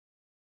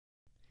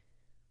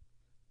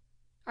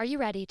Are you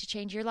ready to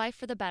change your life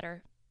for the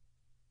better?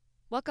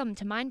 Welcome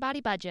to Mind Body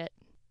Budget.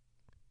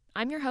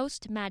 I'm your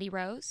host, Maddie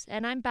Rose,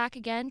 and I'm back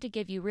again to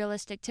give you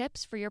realistic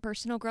tips for your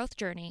personal growth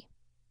journey.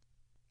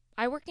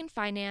 I work in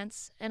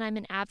finance, and I'm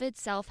an avid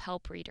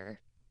self-help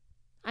reader.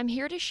 I'm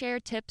here to share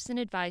tips and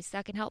advice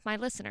that can help my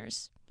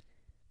listeners.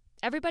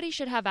 Everybody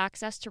should have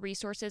access to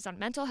resources on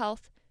mental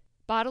health,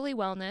 bodily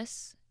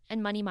wellness,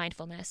 and money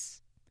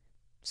mindfulness.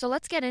 So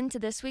let's get into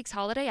this week's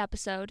holiday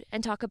episode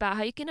and talk about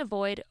how you can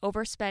avoid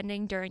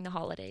overspending during the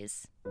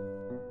holidays.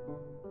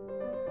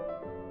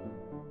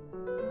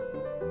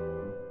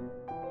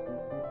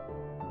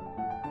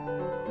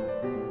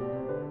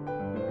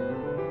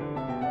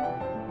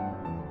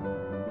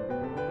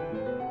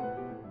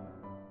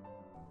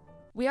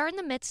 We are in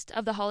the midst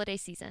of the holiday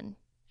season.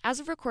 As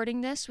of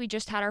recording this, we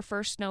just had our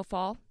first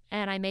snowfall,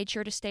 and I made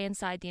sure to stay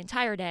inside the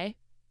entire day.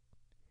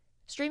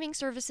 Streaming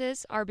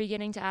services are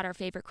beginning to add our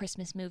favorite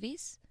Christmas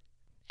movies,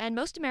 and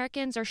most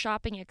Americans are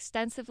shopping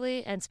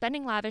extensively and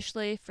spending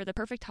lavishly for the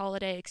perfect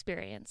holiday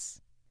experience.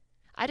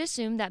 I'd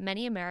assume that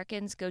many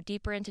Americans go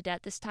deeper into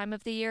debt this time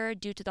of the year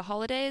due to the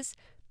holidays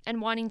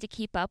and wanting to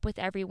keep up with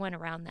everyone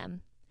around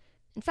them.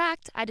 In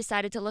fact, I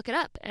decided to look it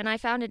up, and I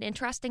found an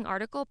interesting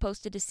article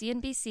posted to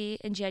CNBC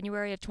in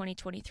January of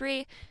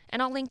 2023, and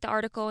I'll link the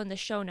article in the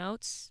show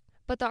notes.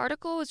 But the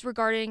article was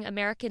regarding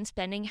American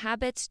spending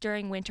habits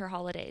during winter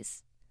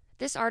holidays.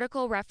 This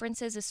article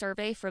references a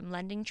survey from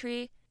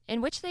LendingTree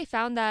in which they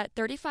found that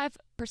 35%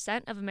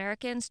 of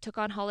Americans took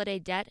on holiday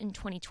debt in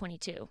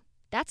 2022.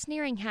 That's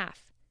nearing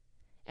half.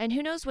 And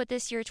who knows what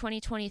this year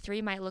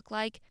 2023 might look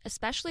like,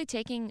 especially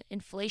taking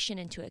inflation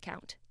into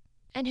account.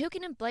 And who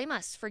can blame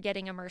us for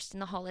getting immersed in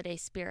the holiday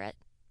spirit?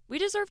 We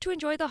deserve to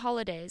enjoy the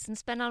holidays and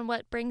spend on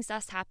what brings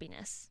us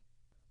happiness.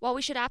 While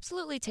we should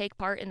absolutely take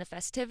part in the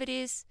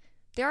festivities,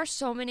 there are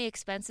so many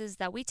expenses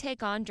that we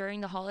take on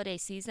during the holiday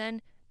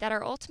season that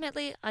are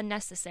ultimately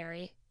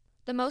unnecessary.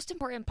 The most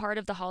important part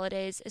of the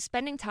holidays is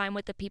spending time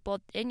with the people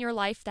in your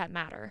life that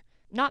matter,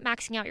 not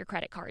maxing out your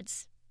credit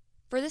cards.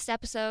 For this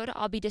episode,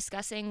 I'll be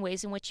discussing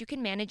ways in which you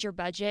can manage your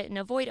budget and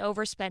avoid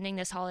overspending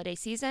this holiday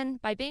season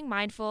by being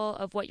mindful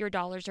of what your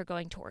dollars are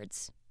going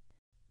towards.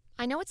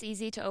 I know it's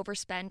easy to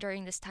overspend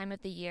during this time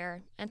of the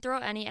year and throw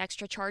any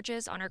extra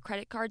charges on our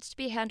credit cards to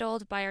be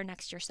handled by our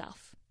next year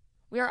self.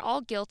 We are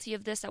all guilty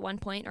of this at one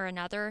point or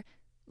another,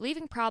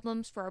 leaving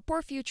problems for our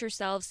poor future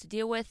selves to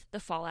deal with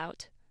the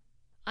fallout.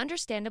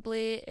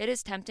 Understandably, it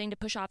is tempting to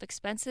push off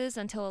expenses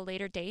until a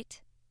later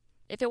date.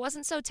 If it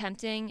wasn't so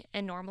tempting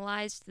and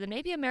normalized, then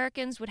maybe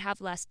Americans would have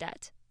less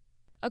debt.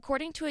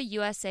 According to a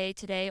USA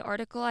Today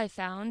article I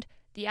found,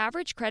 the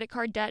average credit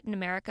card debt in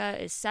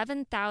America is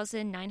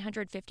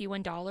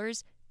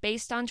 $7,951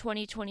 based on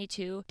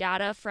 2022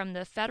 data from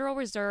the Federal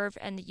Reserve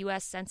and the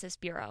U.S. Census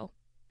Bureau.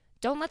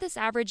 Don't let this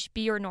average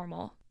be your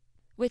normal.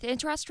 With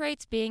interest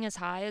rates being as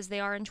high as they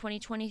are in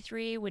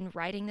 2023 when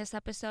writing this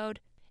episode,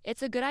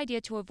 it's a good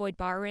idea to avoid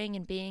borrowing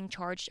and being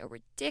charged a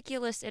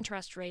ridiculous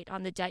interest rate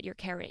on the debt you're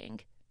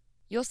carrying.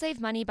 You'll save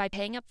money by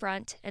paying up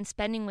front and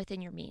spending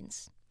within your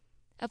means.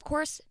 Of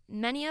course,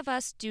 many of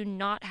us do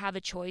not have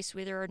a choice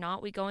whether or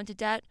not we go into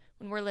debt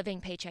when we're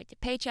living paycheck to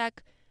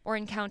paycheck or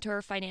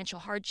encounter financial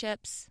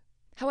hardships.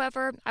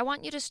 However, I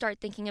want you to start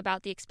thinking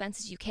about the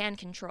expenses you can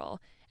control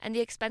and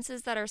the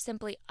expenses that are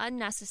simply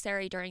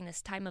unnecessary during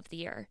this time of the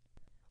year.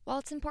 While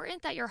it's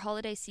important that your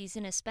holiday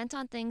season is spent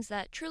on things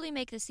that truly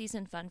make the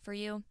season fun for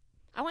you,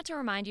 I want to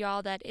remind you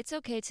all that it's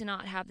okay to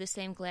not have the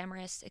same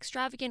glamorous,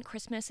 extravagant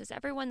Christmas as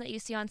everyone that you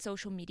see on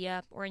social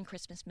media or in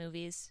Christmas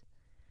movies.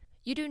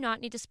 You do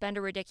not need to spend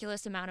a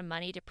ridiculous amount of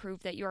money to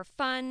prove that you're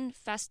fun,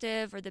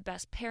 festive, or the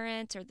best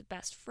parent, or the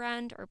best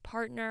friend, or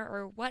partner,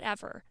 or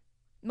whatever.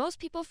 Most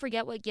people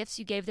forget what gifts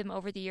you gave them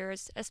over the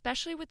years,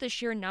 especially with the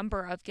sheer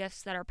number of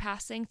gifts that are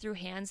passing through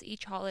hands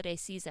each holiday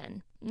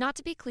season. Not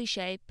to be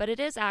cliche, but it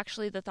is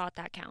actually the thought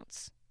that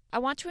counts. I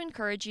want to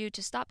encourage you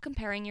to stop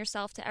comparing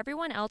yourself to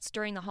everyone else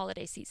during the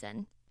holiday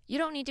season. You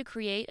don't need to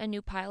create a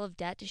new pile of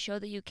debt to show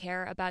that you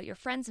care about your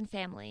friends and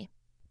family.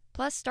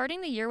 Plus,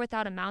 starting the year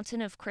without a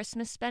mountain of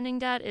Christmas spending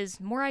debt is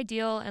more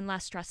ideal and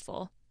less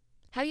stressful.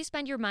 How you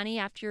spend your money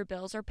after your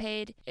bills are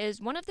paid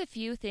is one of the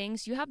few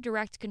things you have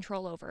direct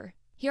control over.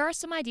 Here are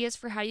some ideas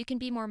for how you can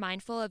be more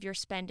mindful of your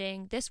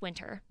spending this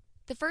winter.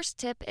 The first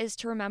tip is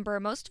to remember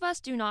most of us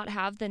do not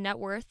have the net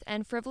worth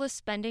and frivolous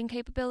spending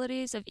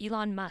capabilities of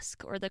Elon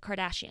Musk or the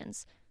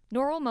Kardashians,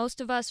 nor will most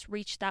of us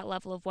reach that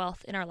level of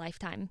wealth in our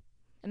lifetime.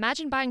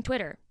 Imagine buying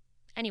Twitter.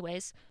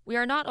 Anyways, we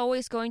are not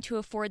always going to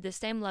afford the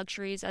same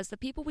luxuries as the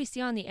people we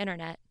see on the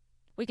internet.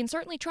 We can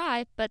certainly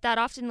try, but that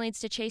often leads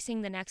to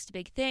chasing the next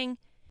big thing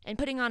and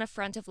putting on a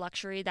front of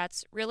luxury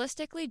that's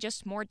realistically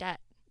just more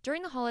debt.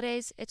 During the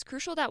holidays, it's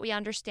crucial that we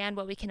understand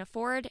what we can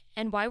afford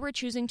and why we're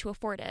choosing to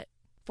afford it.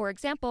 For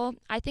example,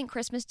 I think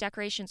Christmas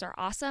decorations are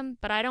awesome,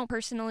 but I don't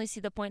personally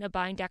see the point of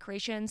buying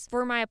decorations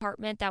for my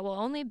apartment that will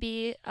only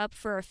be up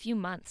for a few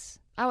months.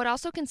 I would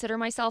also consider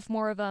myself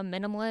more of a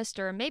minimalist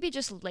or maybe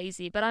just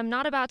lazy, but I'm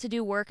not about to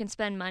do work and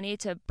spend money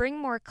to bring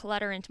more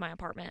clutter into my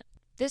apartment.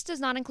 This does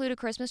not include a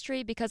Christmas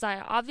tree because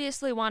I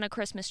obviously want a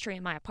Christmas tree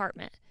in my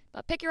apartment.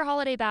 But pick your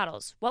holiday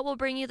battles. What will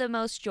bring you the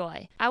most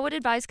joy? I would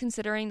advise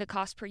considering the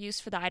cost per use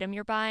for the item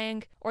you're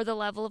buying or the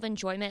level of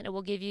enjoyment it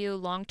will give you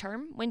long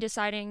term when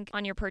deciding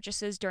on your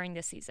purchases during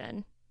this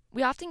season.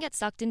 We often get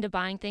sucked into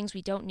buying things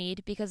we don't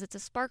need because it's a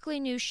sparkly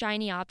new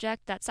shiny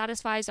object that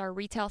satisfies our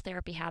retail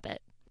therapy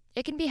habit.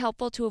 It can be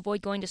helpful to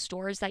avoid going to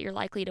stores that you're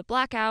likely to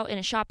black out in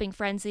a shopping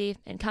frenzy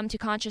and come to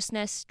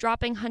consciousness,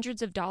 dropping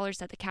hundreds of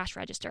dollars at the cash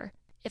register.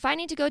 If I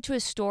need to go to a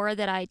store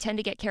that I tend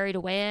to get carried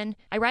away in,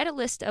 I write a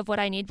list of what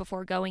I need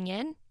before going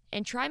in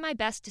and try my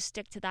best to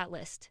stick to that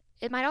list.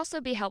 It might also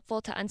be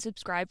helpful to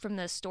unsubscribe from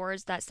the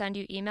stores that send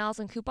you emails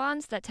and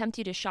coupons that tempt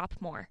you to shop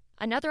more.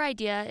 Another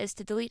idea is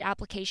to delete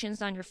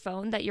applications on your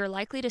phone that you're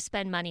likely to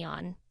spend money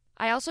on.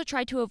 I also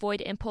try to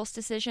avoid impulse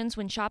decisions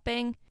when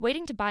shopping.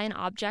 Waiting to buy an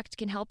object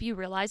can help you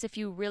realize if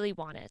you really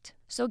want it.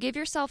 So give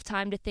yourself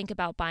time to think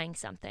about buying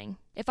something.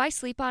 If I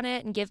sleep on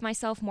it and give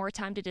myself more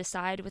time to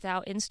decide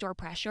without in-store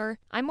pressure,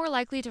 I'm more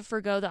likely to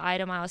forgo the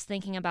item I was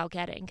thinking about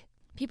getting.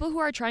 People who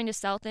are trying to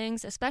sell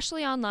things,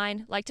 especially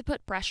online, like to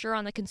put pressure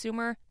on the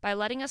consumer by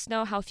letting us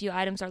know how few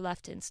items are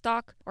left in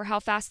stock or how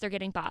fast they're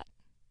getting bought.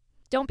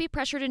 Don't be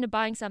pressured into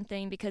buying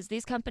something because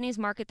these companies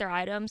market their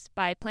items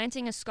by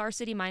planting a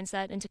scarcity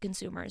mindset into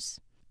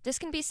consumers. This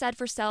can be said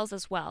for sales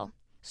as well.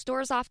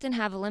 Stores often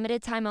have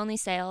limited time only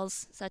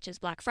sales, such as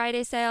Black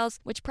Friday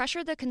sales, which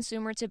pressure the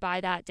consumer to buy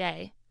that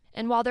day.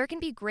 And while there can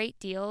be great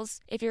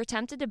deals, if you're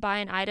tempted to buy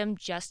an item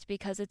just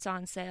because it's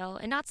on sale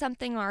and not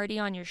something already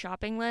on your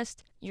shopping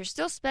list, you're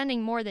still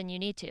spending more than you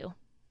need to.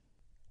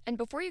 And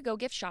before you go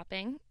gift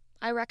shopping,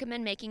 I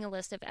recommend making a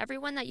list of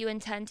everyone that you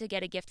intend to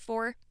get a gift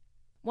for.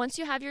 Once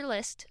you have your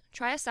list,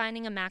 try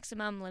assigning a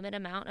maximum limit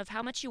amount of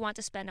how much you want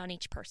to spend on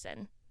each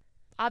person.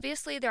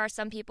 Obviously, there are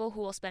some people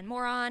who will spend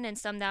more on and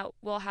some that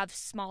will have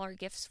smaller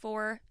gifts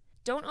for.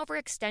 Don't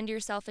overextend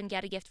yourself and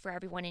get a gift for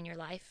everyone in your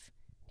life.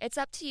 It's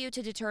up to you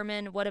to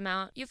determine what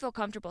amount you feel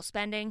comfortable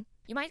spending.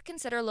 You might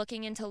consider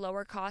looking into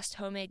lower-cost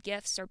homemade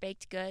gifts or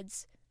baked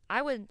goods.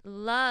 I would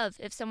love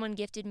if someone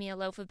gifted me a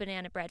loaf of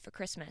banana bread for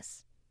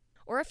Christmas.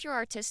 Or if you're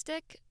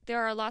artistic,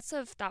 there are lots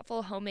of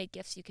thoughtful homemade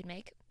gifts you can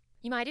make.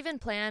 You might even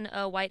plan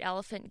a white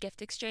elephant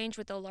gift exchange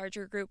with a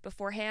larger group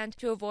beforehand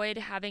to avoid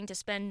having to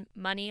spend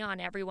money on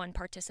everyone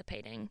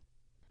participating.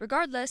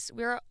 Regardless,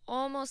 we're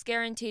almost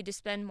guaranteed to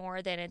spend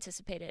more than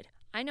anticipated.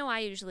 I know I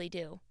usually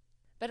do.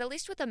 But at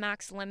least with a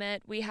max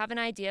limit, we have an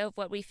idea of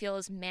what we feel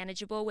is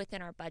manageable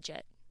within our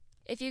budget.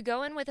 If you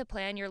go in with a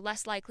plan, you're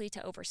less likely to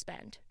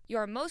overspend. You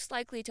are most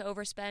likely to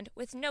overspend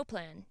with no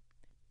plan.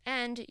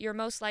 And you're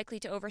most likely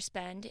to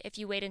overspend if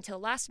you wait until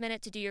last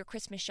minute to do your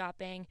Christmas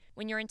shopping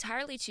when you're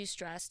entirely too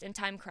stressed and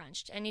time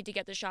crunched and need to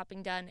get the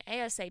shopping done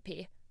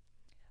ASAP.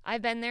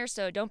 I've been there,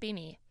 so don't be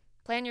me.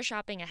 Plan your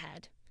shopping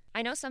ahead.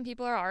 I know some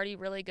people are already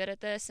really good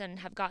at this and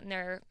have gotten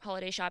their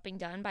holiday shopping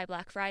done by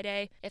Black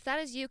Friday. If that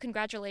is you,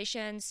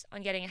 congratulations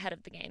on getting ahead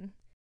of the game.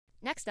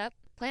 Next up,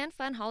 plan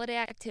fun holiday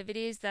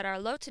activities that are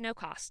low to no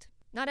cost.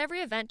 Not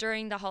every event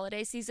during the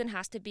holiday season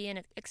has to be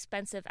an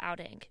expensive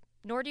outing.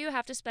 Nor do you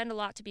have to spend a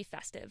lot to be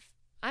festive.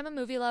 I'm a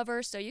movie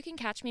lover, so you can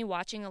catch me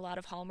watching a lot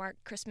of Hallmark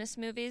Christmas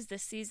movies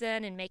this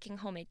season and making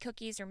homemade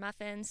cookies or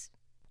muffins.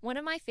 One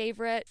of my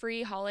favorite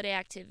free holiday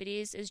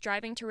activities is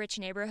driving to rich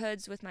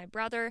neighborhoods with my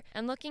brother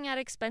and looking at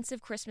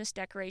expensive Christmas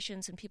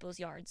decorations in people's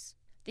yards.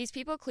 These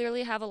people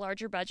clearly have a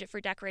larger budget for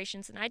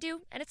decorations than I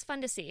do, and it's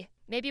fun to see.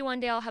 Maybe one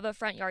day I'll have a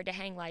front yard to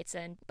hang lights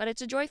in, but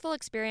it's a joyful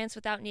experience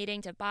without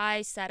needing to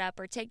buy, set up,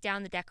 or take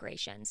down the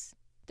decorations.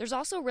 There's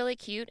also really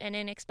cute and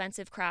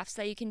inexpensive crafts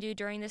that you can do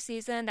during the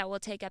season that will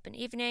take up an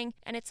evening,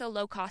 and it's a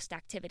low-cost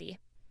activity.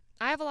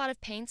 I have a lot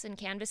of paints and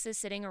canvases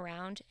sitting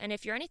around, and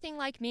if you're anything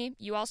like me,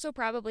 you also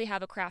probably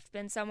have a craft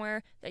bin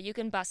somewhere that you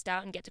can bust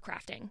out and get to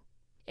crafting.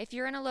 If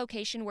you're in a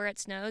location where it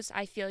snows,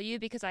 I feel you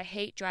because I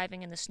hate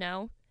driving in the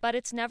snow, but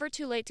it's never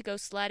too late to go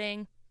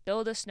sledding,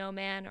 build a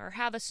snowman, or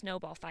have a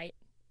snowball fight.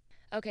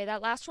 Okay,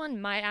 that last one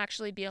might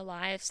actually be a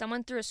lie. If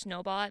someone threw a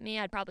snowball at me,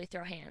 I'd probably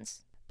throw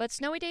hands. But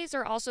snowy days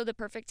are also the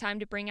perfect time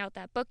to bring out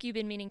that book you've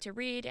been meaning to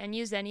read and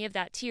use any of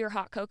that tea or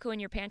hot cocoa in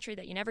your pantry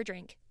that you never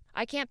drink.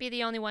 I can't be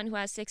the only one who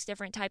has 6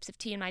 different types of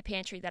tea in my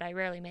pantry that I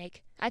rarely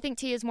make. I think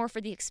tea is more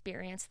for the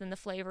experience than the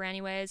flavor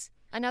anyways.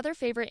 Another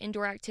favorite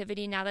indoor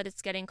activity now that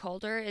it's getting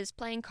colder is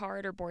playing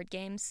card or board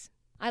games.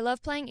 I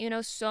love playing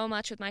Uno so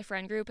much with my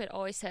friend group, it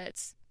always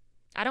hits.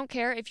 I don't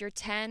care if you're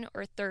 10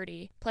 or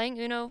 30, playing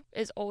Uno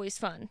is always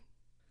fun.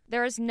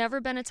 There has never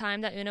been a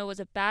time that Uno was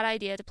a bad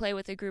idea to play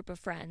with a group of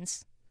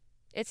friends.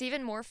 It's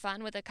even more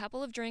fun with a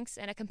couple of drinks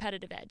and a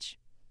competitive edge.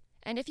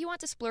 And if you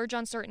want to splurge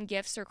on certain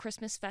gifts or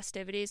Christmas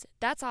festivities,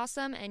 that's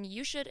awesome and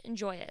you should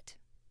enjoy it.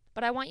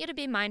 But I want you to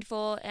be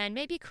mindful and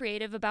maybe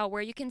creative about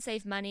where you can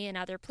save money in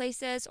other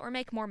places or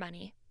make more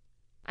money.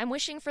 I'm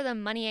wishing for the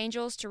money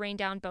angels to rain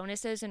down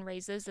bonuses and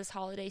raises this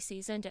holiday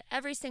season to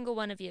every single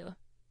one of you.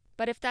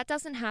 But if that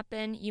doesn't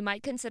happen, you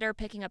might consider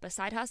picking up a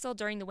side hustle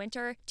during the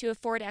winter to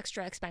afford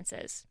extra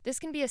expenses. This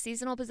can be a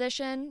seasonal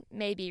position,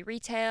 maybe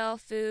retail,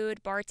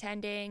 food,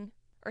 bartending,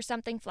 or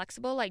something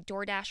flexible like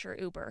DoorDash or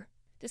Uber.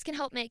 This can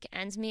help make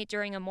ends meet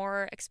during a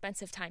more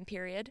expensive time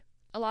period.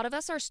 A lot of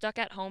us are stuck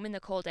at home in the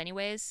cold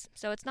anyways,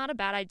 so it's not a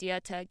bad idea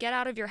to get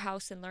out of your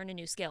house and learn a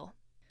new skill.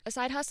 A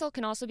side hustle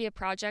can also be a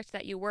project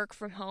that you work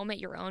from home at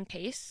your own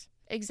pace.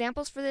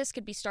 Examples for this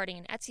could be starting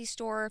an Etsy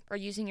store or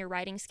using your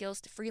writing skills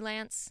to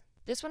freelance.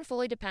 This one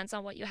fully depends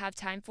on what you have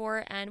time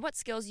for and what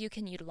skills you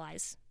can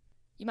utilize.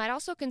 You might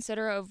also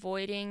consider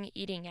avoiding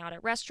eating out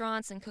at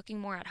restaurants and cooking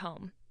more at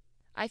home.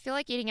 I feel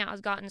like eating out has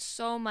gotten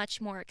so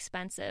much more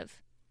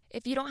expensive.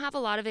 If you don't have a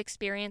lot of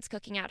experience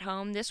cooking at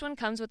home, this one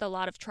comes with a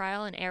lot of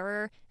trial and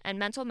error and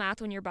mental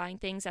math when you're buying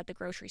things at the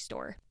grocery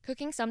store.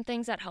 Cooking some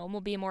things at home will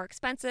be more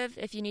expensive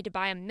if you need to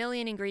buy a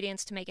million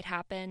ingredients to make it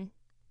happen.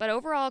 But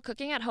overall,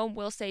 cooking at home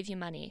will save you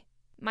money.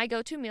 My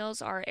go-to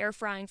meals are air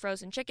frying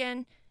frozen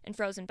chicken and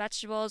frozen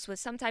vegetables with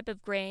some type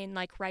of grain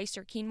like rice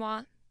or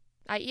quinoa.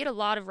 I eat a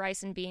lot of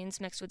rice and beans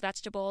mixed with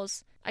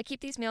vegetables. I keep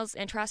these meals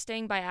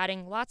interesting by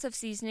adding lots of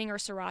seasoning or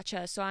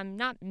sriracha so I'm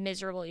not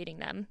miserable eating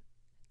them.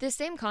 This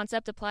same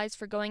concept applies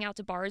for going out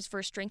to bars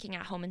versus drinking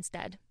at home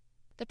instead.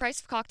 The price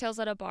of cocktails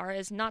at a bar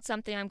is not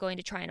something I'm going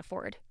to try and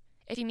afford.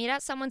 If you meet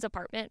at someone's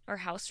apartment or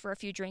house for a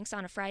few drinks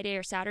on a Friday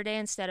or Saturday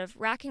instead of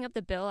racking up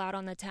the bill out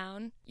on the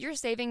town, you're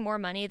saving more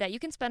money that you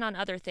can spend on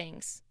other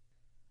things.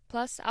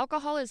 Plus,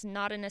 alcohol is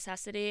not a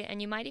necessity,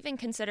 and you might even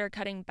consider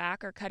cutting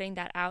back or cutting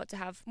that out to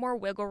have more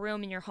wiggle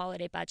room in your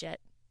holiday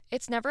budget.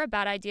 It's never a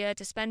bad idea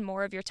to spend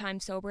more of your time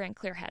sober and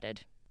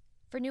clear-headed.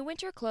 For new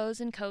winter clothes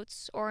and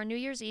coats or New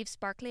Year's Eve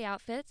sparkly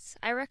outfits,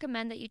 I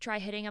recommend that you try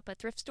hitting up a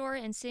thrift store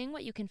and seeing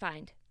what you can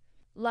find.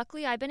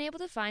 Luckily, I've been able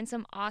to find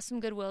some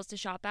awesome Goodwills to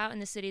shop at in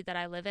the city that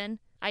I live in.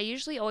 I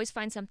usually always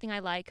find something I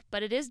like,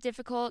 but it is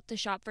difficult to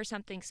shop for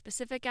something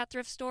specific at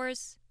thrift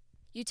stores.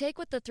 You take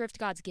what the thrift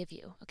gods give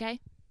you, okay?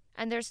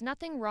 And there's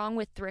nothing wrong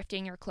with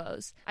thrifting your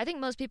clothes. I think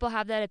most people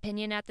have that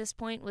opinion at this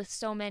point with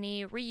so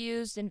many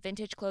reused and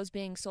vintage clothes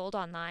being sold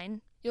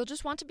online. You'll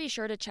just want to be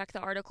sure to check the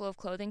article of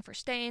clothing for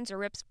stains or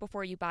rips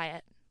before you buy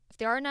it. If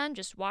there are none,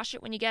 just wash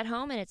it when you get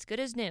home and it's good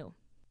as new.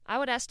 I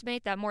would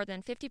estimate that more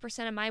than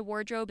 50% of my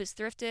wardrobe is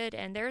thrifted,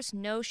 and there's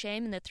no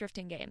shame in the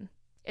thrifting game.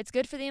 It's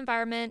good for the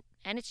environment,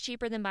 and it's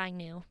cheaper than buying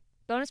new.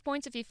 Bonus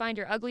points if you find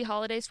your ugly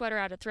holiday sweater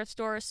at a thrift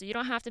store, so you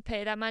don't have to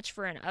pay that much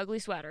for an ugly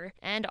sweater.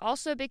 And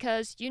also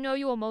because you know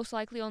you will most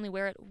likely only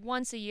wear it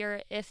once a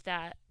year, if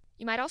that.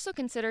 You might also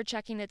consider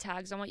checking the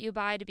tags on what you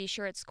buy to be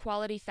sure it's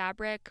quality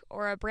fabric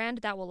or a brand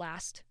that will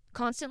last.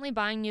 Constantly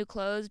buying new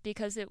clothes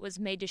because it was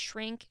made to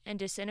shrink and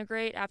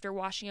disintegrate after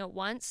washing it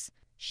once,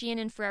 Shein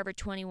and Forever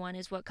 21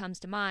 is what comes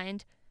to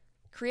mind,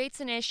 creates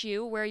an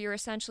issue where you're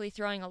essentially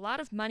throwing a lot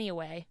of money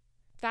away.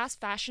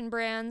 Fast fashion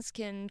brands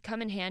can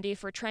come in handy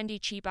for trendy,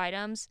 cheap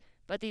items,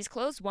 but these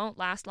clothes won't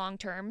last long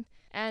term,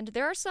 and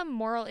there are some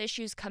moral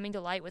issues coming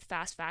to light with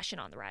fast fashion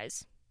on the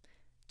rise.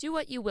 Do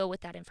what you will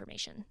with that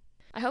information.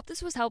 I hope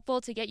this was helpful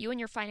to get you and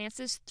your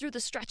finances through the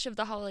stretch of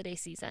the holiday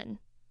season.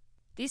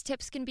 These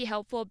tips can be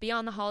helpful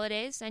beyond the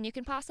holidays, and you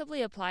can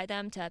possibly apply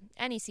them to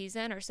any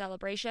season or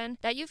celebration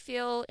that you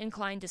feel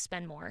inclined to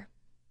spend more.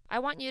 I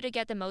want you to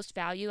get the most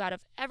value out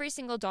of every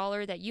single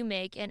dollar that you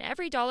make and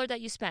every dollar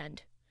that you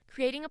spend.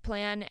 Creating a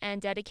plan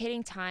and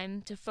dedicating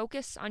time to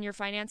focus on your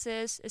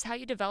finances is how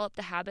you develop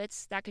the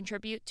habits that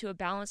contribute to a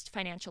balanced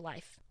financial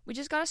life. We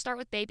just gotta start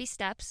with baby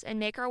steps and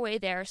make our way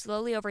there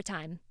slowly over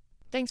time.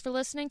 Thanks for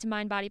listening to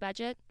Mind, Body,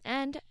 Budget,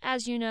 and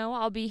as you know,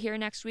 I'll be here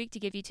next week to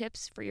give you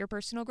tips for your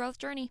personal growth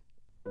journey.